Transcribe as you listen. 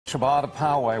Shabbat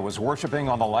Poway was worshiping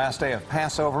on the last day of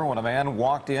Passover when a man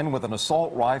walked in with an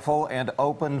assault rifle and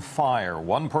opened fire.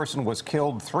 One person was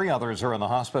killed. 3 others are in the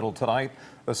hospital tonight.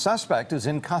 The suspect is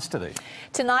in custody.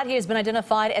 Tonight, he has been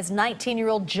identified as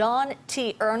 19-year-old John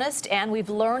T. Ernest, and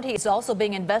we've learned he is also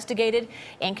being investigated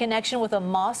in connection with a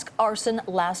mosque arson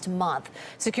last month.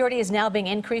 Security is now being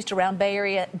increased around Bay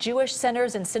Area Jewish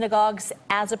centers and synagogues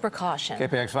as a precaution.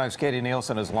 KPIX 5's Katie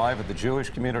Nielsen is live at the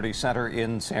Jewish Community Center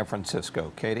in San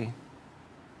Francisco. Katie?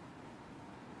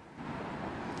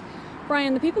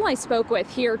 Brian, the people I spoke with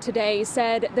here today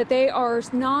said that they are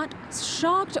not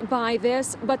shocked by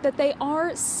this, but that they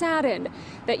are saddened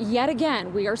that yet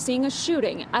again we are seeing a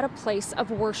shooting at a place of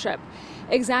worship.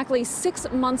 Exactly 6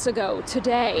 months ago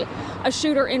today, a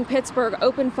shooter in Pittsburgh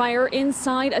opened fire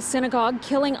inside a synagogue,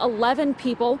 killing 11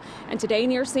 people. And today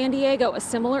near San Diego, a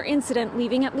similar incident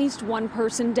leaving at least 1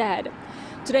 person dead.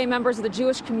 Today, members of the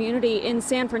Jewish community in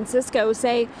San Francisco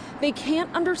say they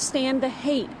can't understand the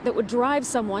hate that would drive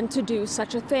someone to do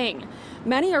such a thing.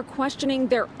 Many are questioning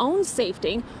their own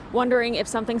safety, wondering if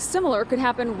something similar could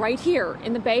happen right here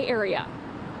in the Bay Area.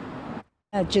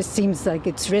 It just seems like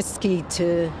it's risky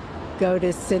to go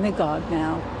to synagogue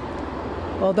now,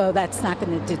 although that's not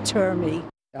going to deter me.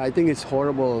 I think it's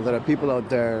horrible that there are people out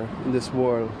there in this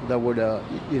world that would,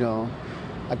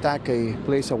 attack a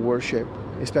place of worship,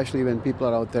 especially when people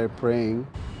are out there praying.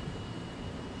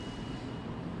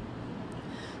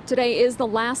 Today is the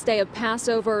last day of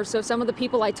Passover, so some of the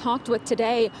people I talked with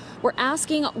today were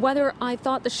asking whether I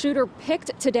thought the shooter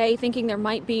picked today, thinking there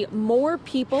might be more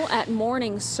people at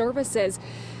morning services.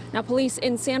 Now, police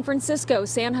in San Francisco,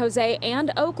 San Jose,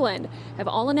 and Oakland have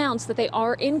all announced that they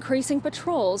are increasing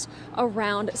patrols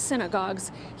around synagogues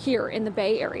here in the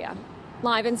Bay Area.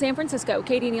 Live in San Francisco,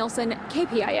 Katie Nielsen,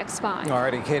 KPIX 5. All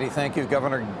righty, Katie, thank you.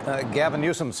 Governor Gavin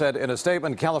Newsom said in a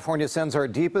statement, California sends our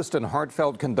deepest and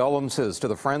heartfelt condolences to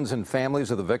the friends and families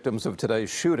of the victims of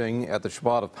today's shooting at the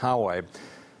Shabbat of Poway.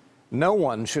 No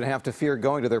one should have to fear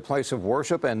going to their place of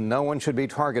worship, and no one should be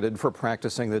targeted for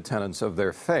practicing the tenets of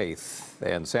their faith.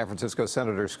 And San Francisco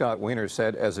Senator Scott Wiener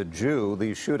said, as a Jew,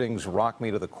 these shootings rock me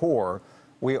to the core.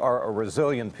 We are a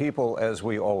resilient people, as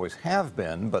we always have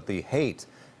been, but the hate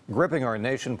gripping our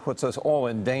nation puts us all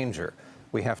in danger.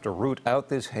 We have to root out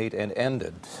this hate and end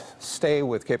it. Stay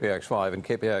with KPIX 5 and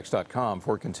KPIX.com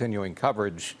for continuing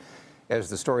coverage as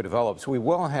the story develops. We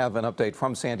will have an update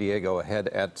from San Diego ahead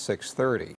at 6:30.